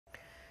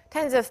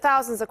Tens of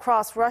thousands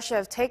across Russia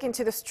have taken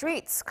to the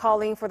streets,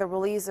 calling for the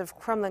release of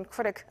Kremlin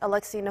critic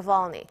Alexei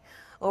Navalny.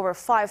 Over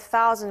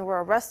 5,000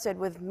 were arrested,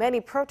 with many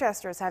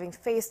protesters having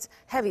faced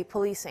heavy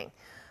policing.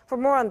 For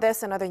more on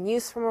this and other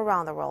news from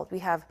around the world, we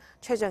have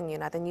Choi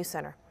Jeong-yoon at the News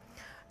Center.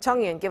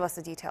 Jeong-yoon, give us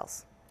the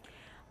details.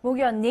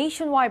 Mokyeon,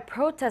 nationwide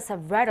protests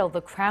have rattled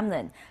the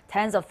Kremlin.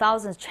 Tens of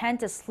thousands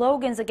chanted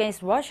slogans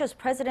against Russia's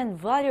President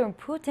Vladimir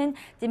Putin,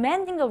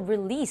 demanding the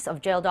release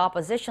of jailed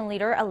opposition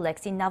leader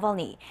Alexei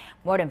Navalny.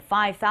 More than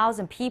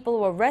 5,000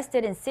 people were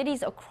arrested in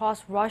cities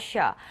across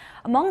Russia.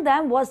 Among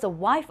them was the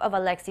wife of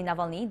Alexei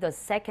Navalny, the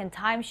second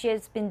time she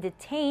has been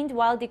detained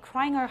while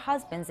decrying her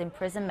husband's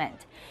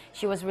imprisonment.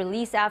 She was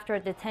released after a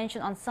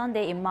detention on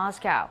Sunday in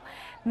Moscow.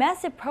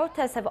 Massive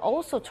protests have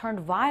also turned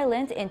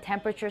violent in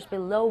temperatures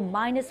below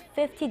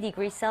 -50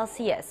 degrees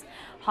Celsius.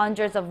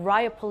 Hundreds of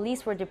riot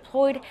police were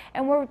deployed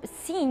and were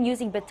seen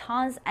using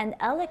batons and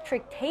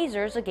electric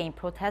tasers against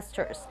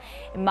protesters.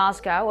 In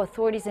Moscow,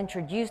 authorities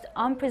introduced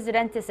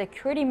unprecedented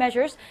security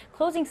measures,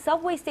 closing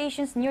subway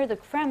stations near the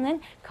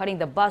Kremlin, cutting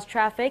the bus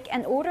traffic,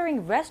 and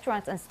ordering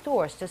restaurants and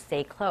stores to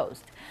stay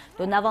closed.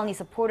 Though Navalny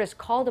supporters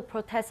called the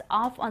protests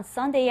off on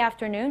Sunday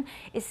afternoon,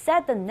 it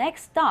said the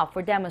next stop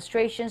for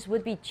demonstrations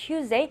would be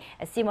Tuesday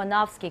at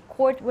Simonovsky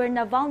Court, where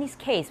Navalny's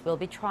case will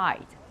be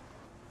tried.